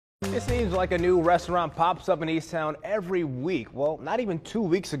It seems like a new restaurant pops up in East Town every week. Well, not even 2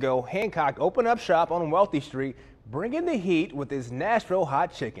 weeks ago, Hancock opened up shop on Wealthy Street, bringing the heat with his Nashville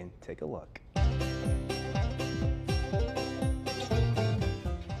hot chicken. Take a look.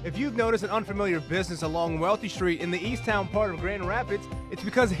 If you've noticed an unfamiliar business along Wealthy Street in the East Town part of Grand Rapids, it's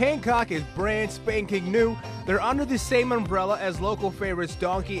because Hancock is brand spanking new. They're under the same umbrella as local favorites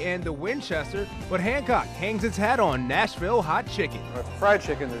Donkey and the Winchester, but Hancock hangs its hat on Nashville hot chicken. With fried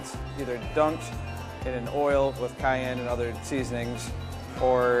chicken that's either dunked in an oil with cayenne and other seasonings,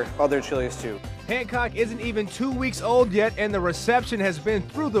 or other chilies too. Hancock isn't even 2 weeks old yet, and the reception has been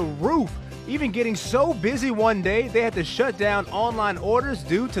through the roof. Even getting so busy one day, they had to shut down online orders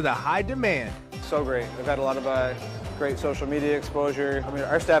due to the high demand. So great. We've had a lot of great social media exposure. I mean,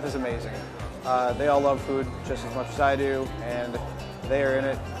 our staff is amazing. They all love food just as much as I do, and they are in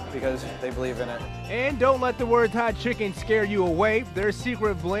it because they believe in it. And don't let the word hot chicken scare you away. Their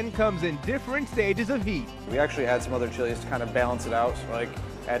secret blend comes in different stages of heat. We actually had some other chilies to kind of balance it out. So like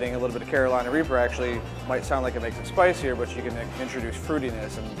adding a little bit of Carolina Reaper actually might sound like it makes it spicier, but you can introduce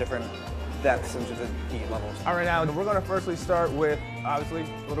fruitiness and different depths into the heat levels. All right, now we're gonna firstly start with, obviously,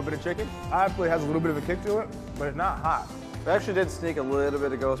 a little bit of chicken. Obviously, it has a little bit of a kick to it, but it's not hot. We actually did sneak a little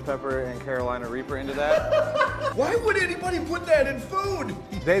bit of ghost pepper and Carolina Reaper into that. Why would anybody put that in food?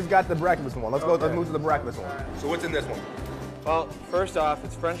 Dave's got the breakfast one. Let's move to the breakfast one. So what's in this one? Well, first off,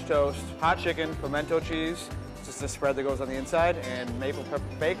 it's French toast, hot chicken, pimento cheese, just the spread that goes on the inside, and maple pepper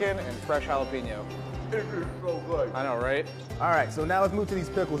bacon and fresh jalapeno. It is so good. I know, right? All right, so now let's move to these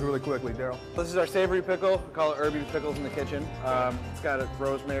pickles really quickly, Daryl. This is our savory pickle. We call it Irby's Pickles in the kitchen. It's got a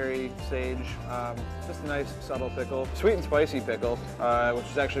rosemary, sage, just a nice subtle pickle. Sweet and spicy pickle, which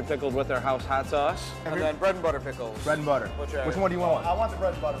is actually pickled with our house hot sauce. And then bread and butter pickles. Bread and butter. Which one do you want? I want the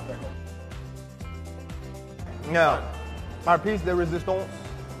bread and butter pickle. Now, our piece de resistance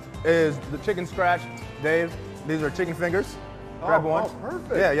is the chicken scratch. Dave, these are chicken fingers. Grab one. Oh,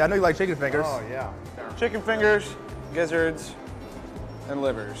 perfect. Yeah, I know you like chicken fingers. Oh, yeah. Chicken fingers, gizzards, and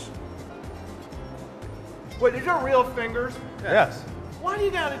livers. Wait, these are real fingers? Yes. Why do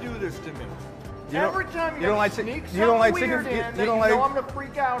you gotta do this to me? You don't- Every time you you, don't gotta like sneak you don't like something chicken- weird you- in you that don't you like- know I'm gonna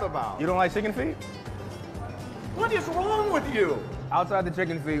freak out about. You don't like chicken feet? What is wrong with you? Outside the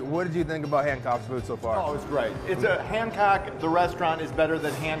chicken feet, what did you think about Hancock's food so far? Oh, it's great. It's a Hancock, the restaurant is better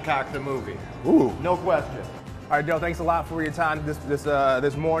than Hancock, the movie. Ooh. No question. All right, Joe, thanks a lot for your time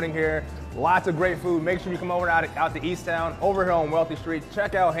this morning here. Lots of great food. Make sure you come over out to East Town, over here on Wealthy Street.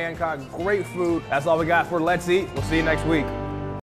 Check out Hancock. Great food. That's all we got for Let's Eat. We'll see you next week.